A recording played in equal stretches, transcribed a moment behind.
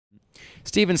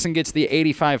Stevenson gets the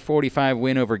 85-45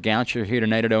 win over Goucher here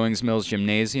tonight at Owings Mills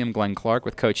Gymnasium. Glenn Clark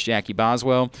with Coach Jackie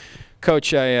Boswell.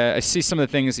 Coach, I see some of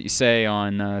the things that you say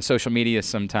on social media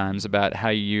sometimes about how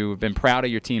you've been proud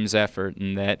of your team's effort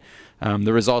and that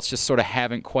the results just sort of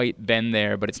haven't quite been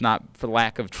there, but it's not for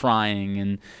lack of trying,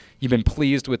 and you've been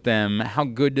pleased with them. How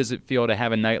good does it feel to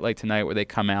have a night like tonight where they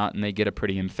come out and they get a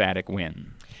pretty emphatic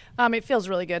win? It feels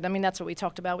really good. I mean, that's what we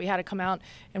talked about. We had to come out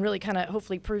and really kind of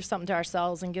hopefully prove something to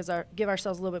ourselves and give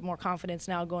ourselves a little bit more confidence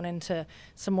now going into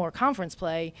some more conference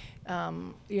play.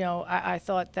 I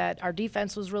thought that our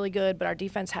defense was really good, but our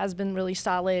defense has been really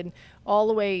solid all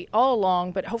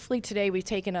along. But hopefully today we've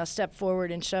taken a step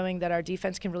forward in showing that our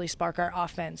defense can really spark our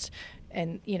offense.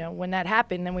 And, when that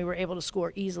happened, then we were able to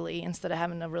score easily instead of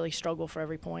having to really struggle for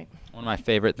every point. One of my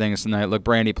favorite things tonight, look,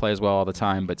 Brandy plays well all the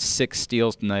time, but 6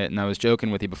 steals tonight, and I was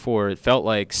joking with you before, it felt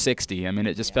like 60. I mean,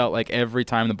 it just felt like every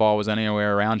time the ball was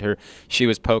anywhere around her, she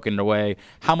was poking it away.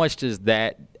 How much does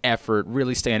that effort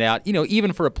really stand out,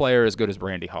 even for a player as good as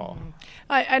Brandy Hall?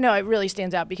 I know it really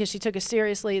stands out because she took us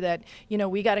seriously that,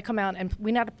 we got to come out and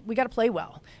we got to play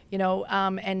well,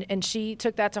 and she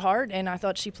took that to heart, and I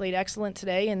thought she played excellent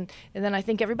today, and then I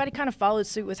think everybody kind of followed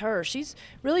suit with her. She's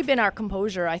really been our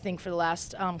composure, I think, for the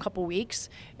last couple weeks,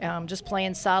 just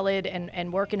playing solid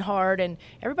and working hard, and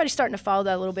everybody's starting to follow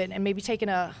that a little bit and maybe taking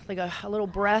a little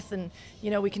breath, and,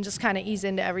 we can just kind of ease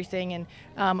into everything, and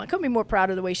I couldn't be more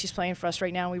proud of the way she's playing for us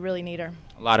right now. We really need her.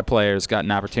 A lot of players got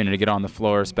an opportunity to get on the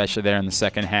floor, especially there in the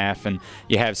second half, and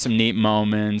you have some neat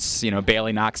moments.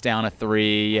 Bailey knocks down a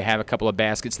 3. You have a couple of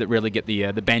baskets that really get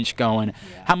the bench going.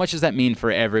 Yeah. How much does that mean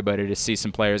for everybody to see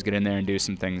some players get in there and do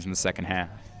some things in the second half?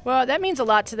 Well, that means a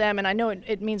lot to them, and I know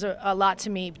it means a lot to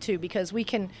me too, because we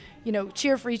can,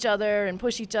 cheer for each other and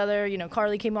push each other.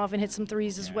 Carly came off and hit some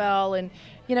 3s as well, and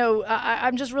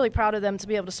I'm just really proud of them to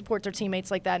be able to support their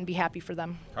teammates like that and be happy for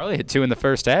them. Carly hit 2 in the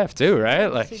first half too,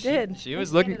 right? She did. She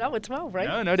was looking. Ended up with 12,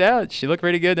 right? No doubt. She looked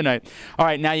pretty good tonight. All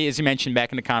right, now as you mentioned,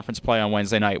 back into conference play on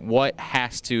Wednesday night. What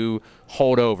has to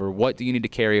hold over? What do you need to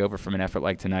carry over from an effort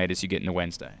like tonight as you get into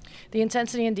Wednesday? The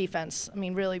intensity and defense. I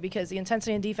mean, really, because the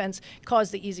intensity and defense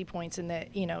caused the easy points, and the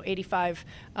 85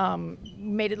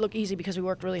 made it look easy because we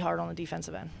worked really hard on the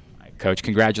defensive end. All right, Coach,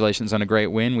 congratulations on a great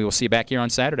win. We will see you back here on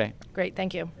Saturday. Great,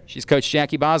 thank you. She's Coach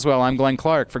Jackie Boswell. I'm Glenn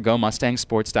Clark for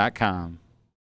GoMustangSports.com.